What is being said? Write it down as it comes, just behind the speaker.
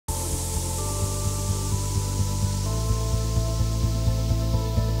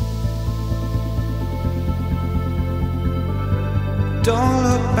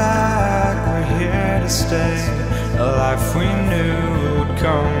stay, a life we knew would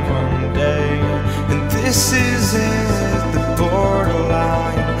come one day. And this is it, the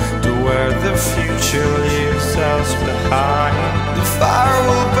borderline to where the future leaves us behind. The fire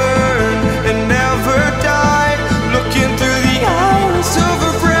will burn and never die, looking through the eyes of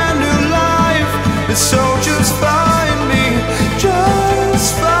a brand new life. And so just find me,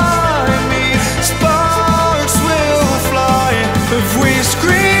 just find me. Sparks will fly if we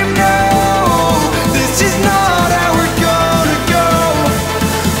scream no. This is not how we're gonna go.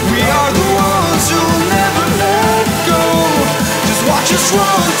 We are the ones who will never let go. Just watch us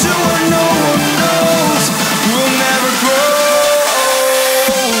run to where no one knows. We'll never grow.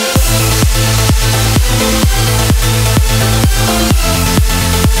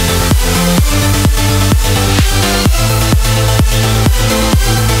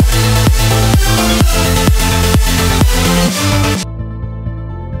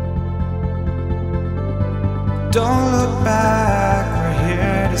 Don't look back, we're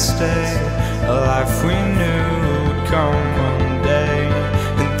here to stay, a life we knew would come one day.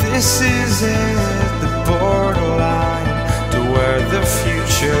 And this is it, the borderline to where the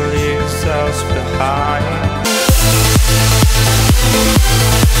future leaves us behind.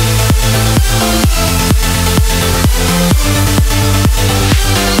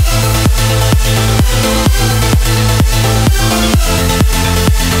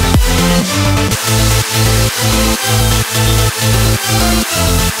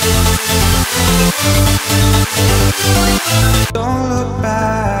 Don't look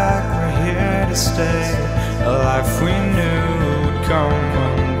back, we're here to stay, a life we knew would come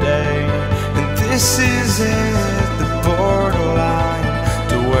one day. And this is it, the borderline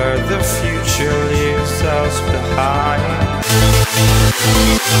to where the future leaves us behind.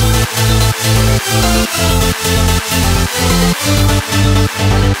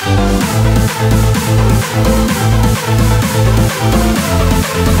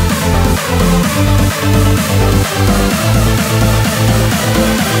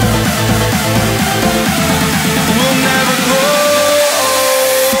 We'll never grow.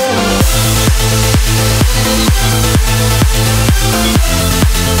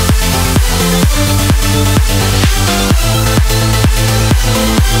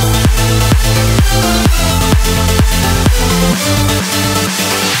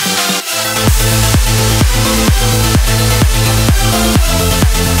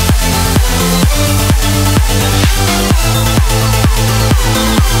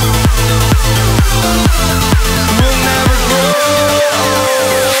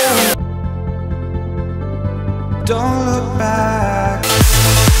 Don't look back.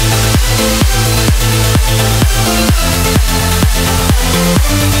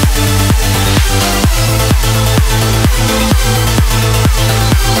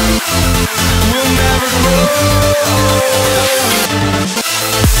 We'll never grow.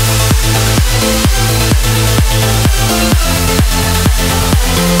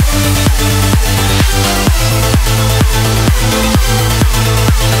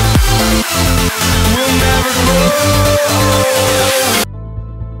 We'll never grow.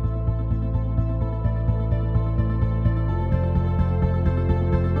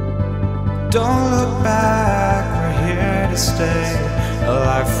 Don't look back, we're here to stay, a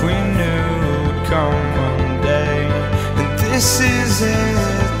life we knew would come one day. And this is it,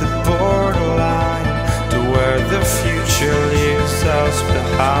 the borderline to where the future leaves us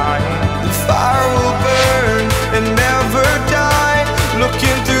behind. The fire will burn and never die,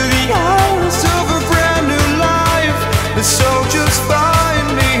 looking through the eyes of a brand new life. And so just find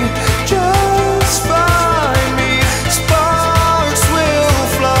me, just find me. Sparks will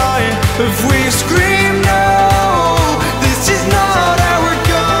fly if we scream no. This is not how we're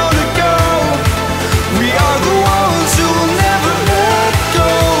gonna go. We are the ones who will never let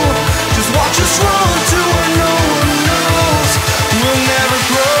go. Just watch us run to where no one knows. We'll never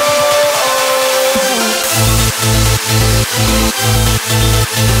grow.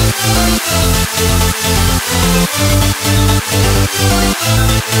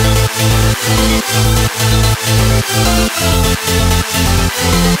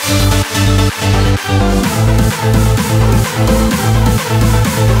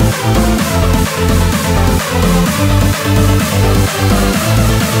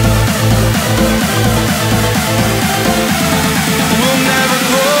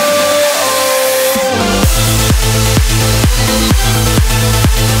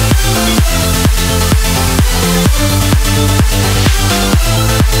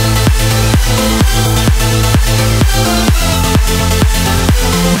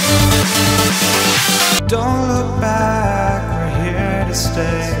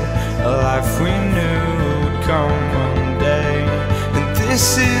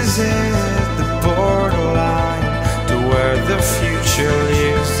 this is it, the borderline to where the future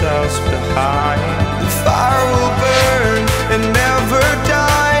leaves us behind. The fire will burn and never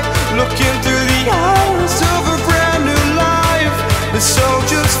die, looking through the eyes of a brand new life. And so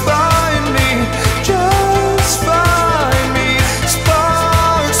just find me, just find me.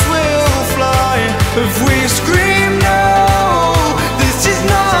 Sparks will fly if we scream no. This is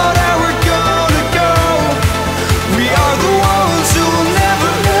not how we're gonna go. We are the ones who will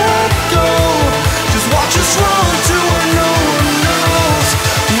never let go. Just watch us run to where no one knows.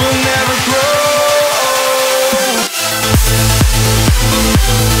 We'll never grow.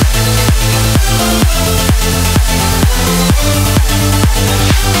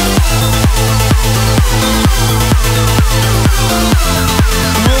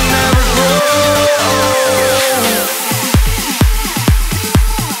 We'll never grow.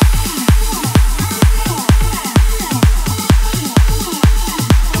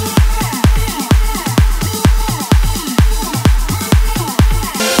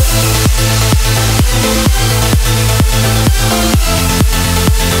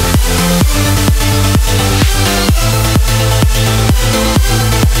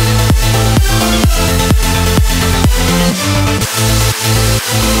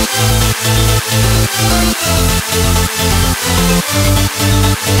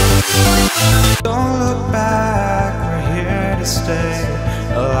 Don't look back, we're here to stay.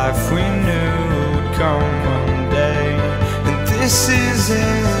 A life we knew would come one day. And this is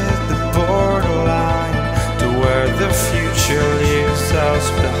it, the borderline to where the future leaves us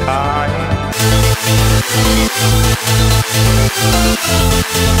behind.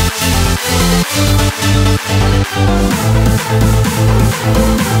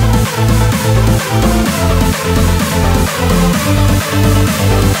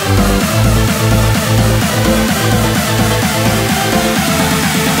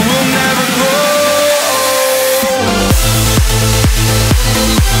 We'll never grow.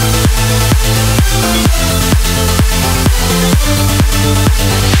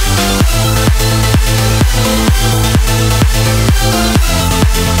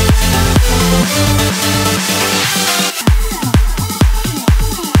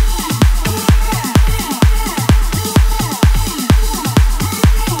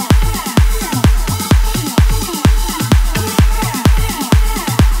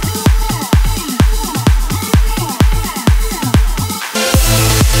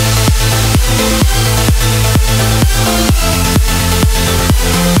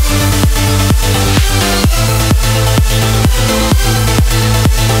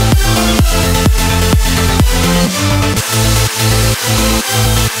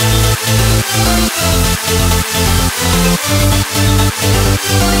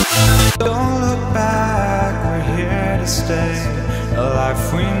 Don't look back, we're here to stay. A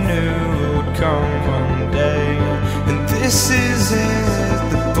life we knew would come one day. And this is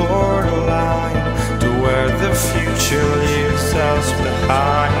it, the borderline to where the future leaves us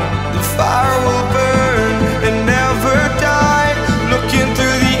behind. The fire will burn and never die, looking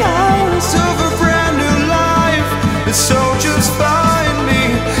through the eyes of a brand new life. And so just find me,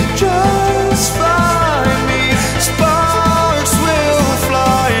 just find me. Sparks will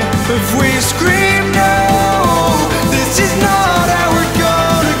fly if we scream no. This is not how we're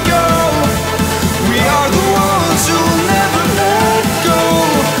gonna go. We are the ones who will never let go.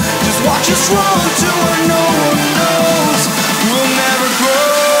 Just watch us run to where no one knows. We'll never grow.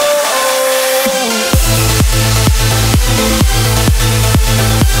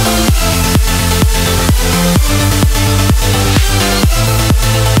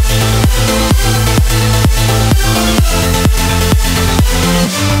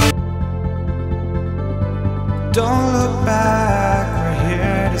 Don't look back, we're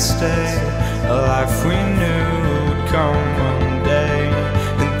here to stay. A life we knew would come one day.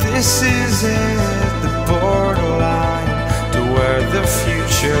 And this is it, the borderline to where the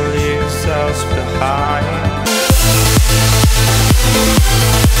future leaves us behind.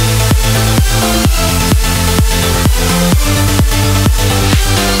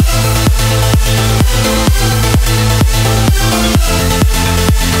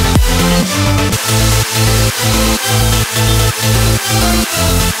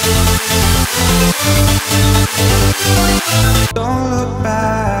 Don't look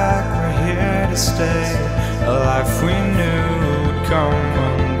back, we're here to stay. A life we knew would come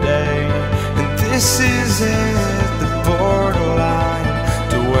one day. And this is it, the borderline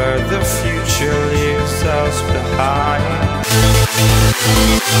to where the future leaves us behind.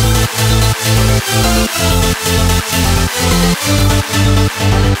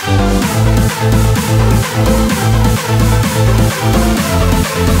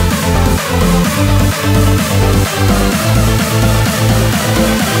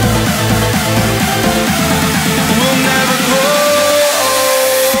 We'll never grow.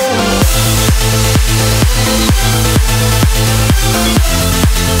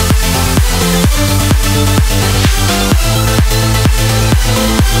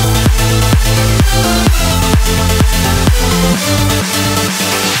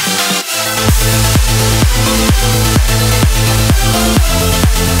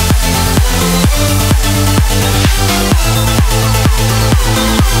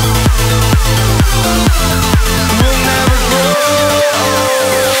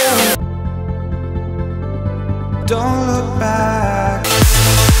 Don't look back.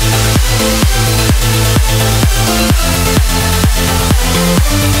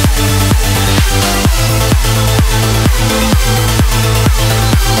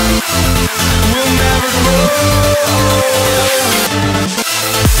 We'll never grow.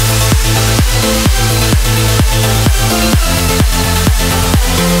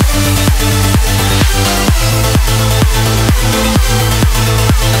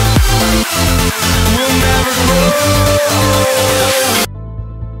 We'll never grow.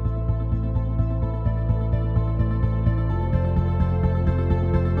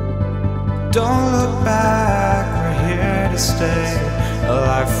 Don't look back, we're here to stay. A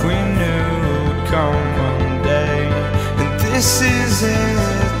life we knew would come one day. And this is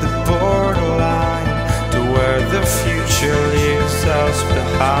it, the borderline to where the future leaves us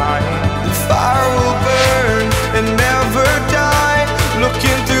behind.